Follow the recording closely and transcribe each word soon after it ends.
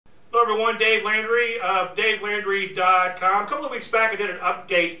everyone. Dave Landry of DaveLandry.com. A couple of weeks back I did an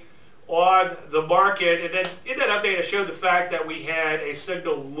update on the market, and then in that update I showed the fact that we had a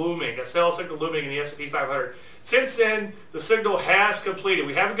signal looming, a sell signal looming in the S&P 500. Since then, the signal has completed.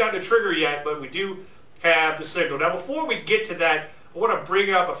 We haven't gotten a trigger yet, but we do have the signal. Now, before we get to that, I want to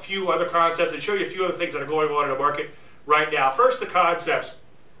bring up a few other concepts and show you a few other things that are going on in the market right now. First, the concepts.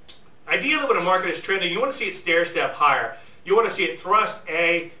 Ideally, when a market is trending, you want to see it stair-step higher. You want to see it thrust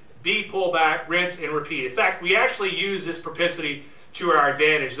A, B pull back, rinse, and repeat. In fact, we actually use this propensity to our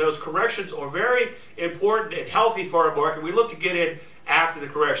advantage. Those corrections are very important and healthy for our market. We look to get in after the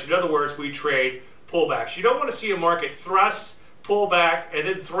correction. In other words, we trade pullbacks. You don't want to see a market thrust, pull back, and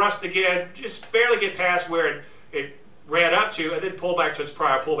then thrust again, just barely get past where it ran up to, and then pull back to its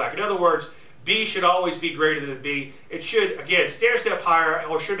prior pullback. In other words, B should always be greater than B. It should, again, stair-step higher,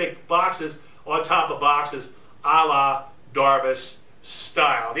 or should make boxes on top of boxes, a la Darvas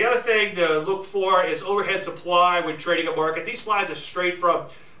style. The other thing to look for is overhead supply when trading a market. These slides are straight from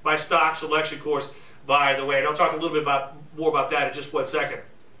my stock selection course, by the way, and I'll talk a little bit more about that in just 1 second.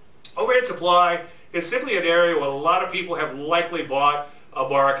 Overhead supply is simply an area where a lot of people have likely bought a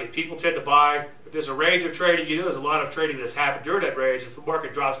market. People tend to buy, if there's a range of trading, you know there's a lot of trading that's happened during that range. If the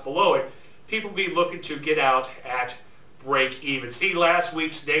market drops below it, people will be looking to get out at break even. See last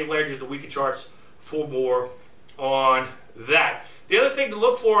week's Dave Landry's The Weekly Charts for more on that. The other thing to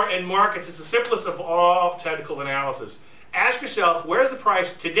look for in markets is the simplest of all technical analysis. Ask yourself, where's the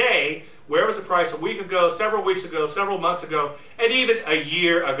price today? Where was the price a week ago, several weeks ago, several months ago, and even a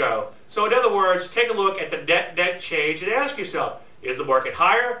year ago? So in other words, take a look at the net change and ask yourself, is the market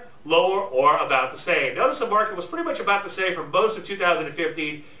higher, lower, or about the same? Notice the market was pretty much about the same for most of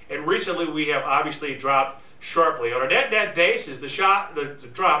 2015, and recently we have obviously dropped sharply. On a net basis, the drop,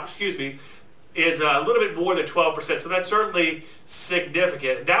 is a little bit more than 12%, so that's certainly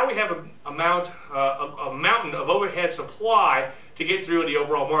significant. Now we have a mountain of overhead supply to get through in the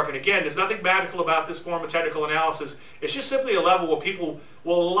overall market. Again, there's nothing magical about this form of technical analysis. It's just simply a level where people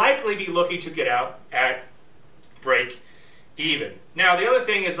will likely be looking to get out at break even. Now, the other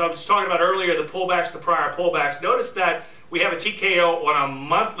thing is, I was talking about earlier, the pullbacks, the prior pullbacks. Notice that we have a TKO on a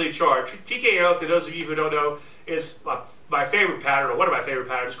monthly chart. TKO, to those of you who don't know, is my favorite pattern, or one of my favorite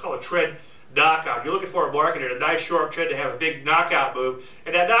patterns. It's called a trend knockout. You're looking for a market in a nice sharp trend to have a big knockout move,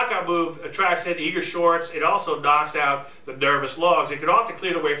 and that knockout move attracts in eager shorts. It also knocks out the nervous longs. It can often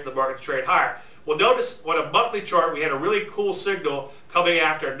clear the way for the market to trade higher. Well, notice on a monthly chart we had a really cool signal coming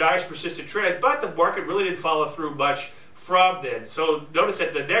after a nice persistent trend, but the market really didn't follow through much from then. So notice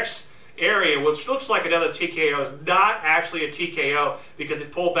that the next area, which looks like another TKO, is not actually a TKO because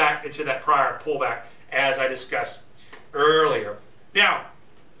it pulled back into that prior pullback as I discussed earlier. Now,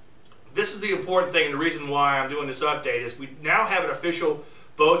 this is the important thing, and the reason why I'm doing this update is we now have an official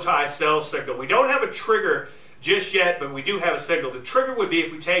bow tie sell signal. We don't have a trigger just yet, but we do have a signal. The trigger would be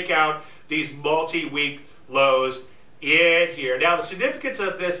if we take out these multi-week lows in here. Now, the significance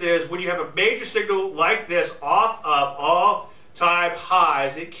of this is when you have a major signal like this off of all-time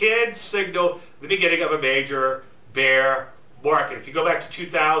highs, it can signal the beginning of a major bear market. If you go back to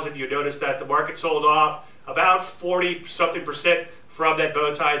 2000, you notice that the market sold off about 40-something% from that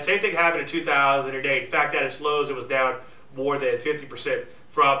bow tie. And same thing happened in 2008. In fact, at its lows, it was down more than 50%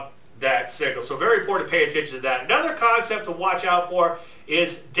 from that signal. So very important to pay attention to that. Another concept to watch out for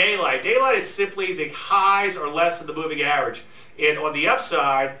is daylight. Daylight is simply the highs are less than the moving average. And on the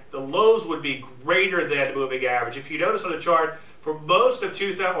upside, the lows would be greater than the moving average. If you notice on the chart, for most of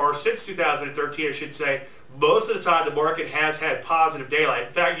 2000, or since 2013, I should say, most of the time the market has had positive daylight.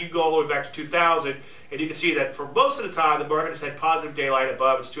 In fact, you can go all the way back to 2000, and you can see that for most of the time, the market has had positive daylight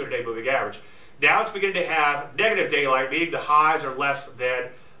above its 200-day moving average. Now it's beginning to have negative daylight, meaning the highs are less than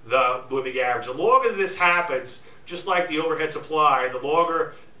the moving average. The longer this happens, just like the overhead supply, the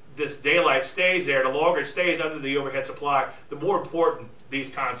longer this daylight stays there, the longer it stays under the overhead supply, the more important these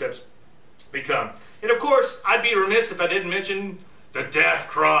concepts become. And of course, I'd be remiss if I didn't mention the death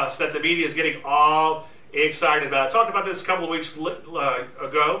cross that the media is getting all excited about. I talked about this a couple of weeks ago.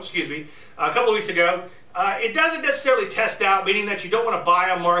 It doesn't necessarily test out, meaning that you don't want to buy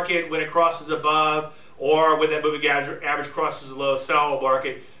a market when it crosses above or when that moving average crosses the low, sell a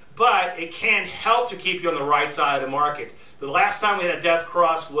market, but it can help to keep you on the right side of the market. The last time we had a death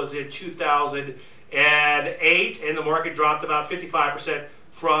cross was in 2008, and the market dropped about 55%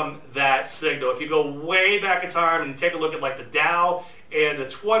 from that signal. If you go way back in time and take a look at like the Dow in the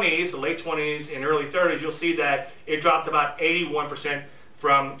 20s, the late 20s and early 30s, you'll see that it dropped about 81%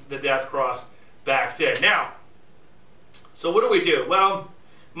 from the death cross back then. Now, so what do we do? Well,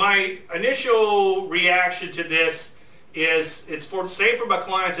 my initial reaction to this is it's for same for my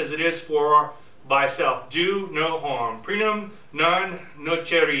clients as it is for myself. Do no harm. Primum non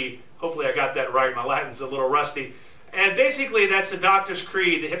nocere. Hopefully I got that right. My Latin's a little rusty. And basically that's the Doctor's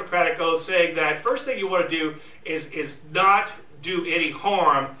Creed, the Hippocratic Oath, saying that first thing you want to do is not do any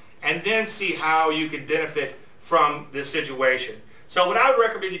harm and then see how you can benefit from this situation. So what I would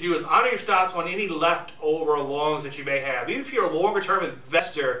recommend you do is honor your stops on any leftover longs that you may have. Even if you're a longer term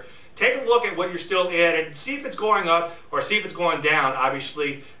investor, take a look at what you're still in and see if it's going up or see if it's going down.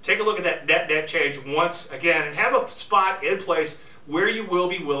 Obviously, take a look at that net change once again and have a spot in place where you will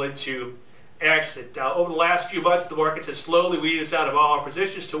be willing to exit. Over the last few months, the markets have slowly weeded us out of all our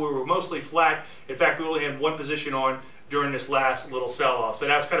positions to where we're mostly flat. In fact, we only had one position on during this last little sell-off. So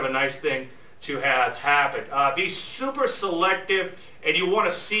that's kind of a nice thing to have happen. Be super selective, and you want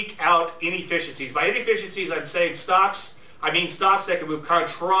to seek out inefficiencies. By inefficiencies, I'm saying stocks. I mean stocks that can move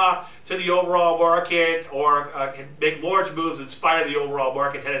contra to the overall market or can make large moves in spite of the overall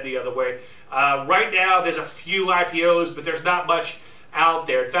market headed the other way. Right now, there's a few IPOs, but there's not much out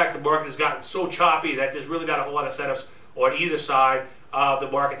there. In fact, the market has gotten so choppy that there's really not a whole lot of setups on either side of the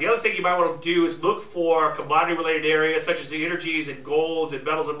market. The other thing you might want to do is look for commodity-related areas such as the energies and golds and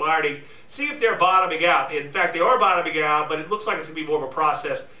metals and mining. See if they're bottoming out. In fact, they are bottoming out, but it looks like it's going to be more of a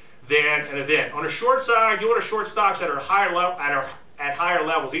process than an event. On the short side, you want to short stocks that are at higher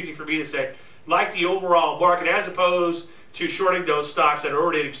levels. Easy for me to say, like the overall market, as opposed to shorting those stocks that are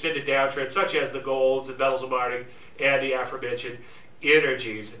already in extended downtrend, such as the golds and metals and mining and the aforementioned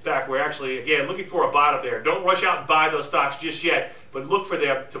energies. In fact, we're actually, again, looking for a bottom there. Don't rush out and buy those stocks just yet, but look for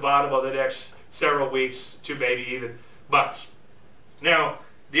them to bottom over the next several weeks to maybe even months. Now,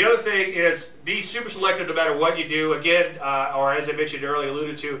 the other thing is be super selective no matter what you do. Again, or as I mentioned earlier,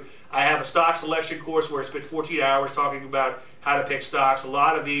 alluded to, I have a stock selection course where I spent 14 hours talking about how to pick stocks. A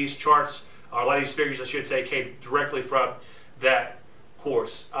lot of these charts, or a lot of these figures, I should say, came directly from that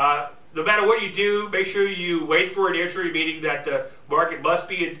course. No matter what you do, make sure you wait for an entry, meaning that the market must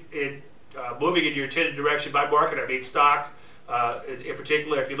be moving in your intended direction. By market, I mean stock in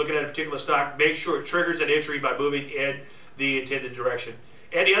particular. If you're looking at a particular stock, make sure it triggers an entry by moving in the intended direction.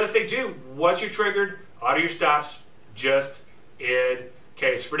 And the other thing too, once you're triggered, honor your stops just in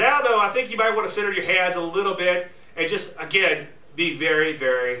case. For now though, I think you might want to center your hands a little bit and just, again, be very,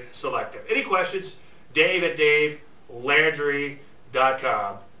 very selective. Any questions? Dave at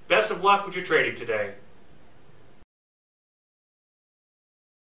DaveLandry.com. Best of luck with your trading today.